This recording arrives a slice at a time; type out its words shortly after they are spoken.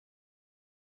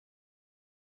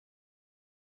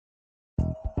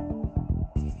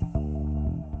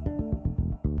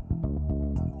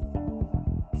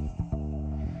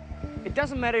It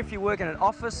doesn't matter if you work in an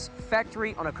office,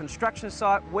 factory, on a construction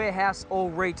site, warehouse or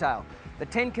retail. The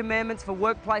 10 commandments for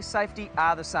workplace safety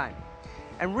are the same.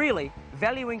 And really,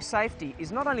 valuing safety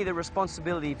is not only the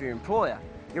responsibility of your employer,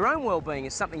 your own well-being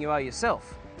is something you owe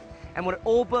yourself. And when it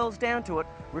all boils down to it,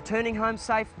 returning home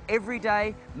safe every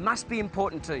day must be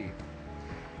important to you.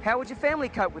 How would your family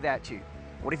cope without you?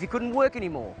 What if you couldn't work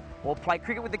anymore? Or play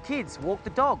cricket with the kids, walk the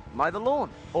dog, mow the lawn,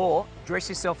 or dress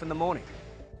yourself in the morning?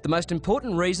 The most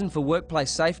important reason for workplace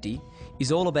safety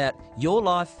is all about your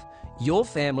life, your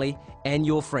family, and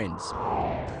your friends.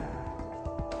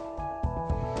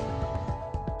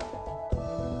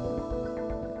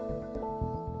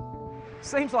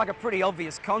 Seems like a pretty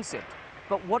obvious concept,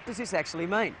 but what does this actually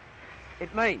mean?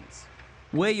 It means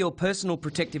wear your personal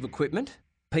protective equipment,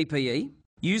 PPE,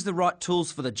 use the right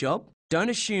tools for the job, don't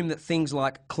assume that things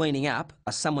like cleaning up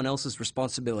are someone else's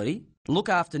responsibility, look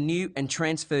after new and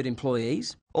transferred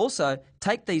employees. Also,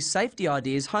 take these safety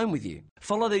ideas home with you.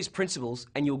 Follow these principles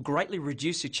and you'll greatly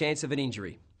reduce your chance of an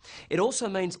injury. It also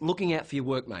means looking out for your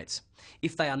workmates.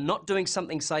 If they are not doing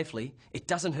something safely, it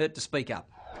doesn't hurt to speak up.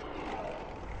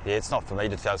 Yeah, it's not for me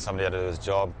to tell somebody how to do his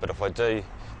job, but if I do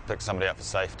pick somebody up for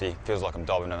safety, it feels like I'm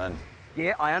dobbing them in.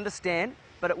 Yeah, I understand,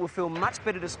 but it will feel much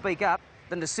better to speak up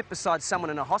than to sit beside someone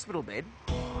in a hospital bed.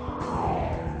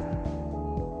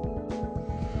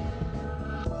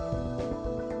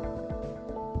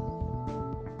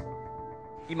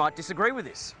 You might disagree with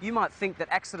this. You might think that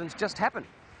accidents just happen.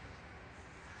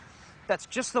 That's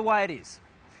just the way it is.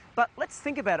 But let's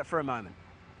think about it for a moment.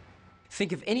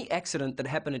 Think of any accident that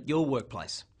happened at your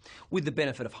workplace. With the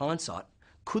benefit of hindsight,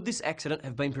 could this accident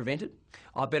have been prevented?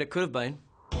 I bet it could have been.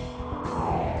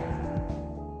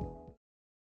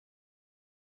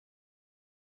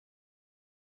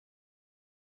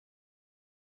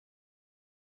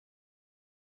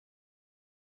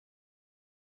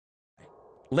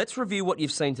 Let's review what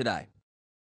you've seen today.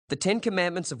 The 10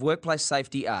 commandments of workplace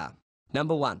safety are: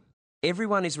 number 1,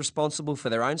 everyone is responsible for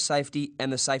their own safety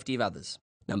and the safety of others.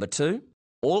 Number 2,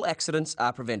 all accidents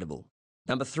are preventable.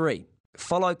 Number 3,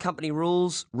 follow company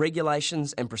rules,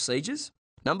 regulations and procedures.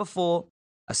 Number 4,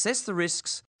 assess the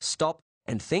risks, stop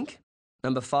and think.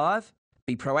 Number 5,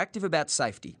 be proactive about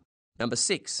safety. Number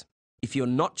 6, if you're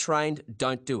not trained,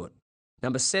 don't do it.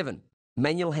 Number 7,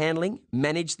 manual handling,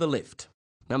 manage the lift.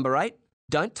 Number 8,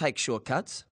 don't take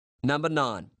shortcuts. Number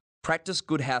 9, practice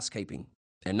good housekeeping.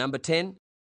 And number 10,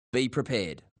 be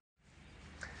prepared.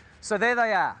 So there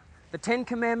they are, the 10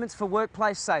 commandments for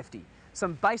workplace safety.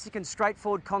 Some basic and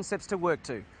straightforward concepts to work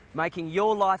to, making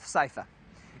your life safer.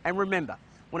 And remember,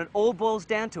 when it all boils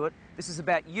down to it, this is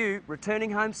about you returning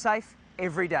home safe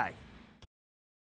every day.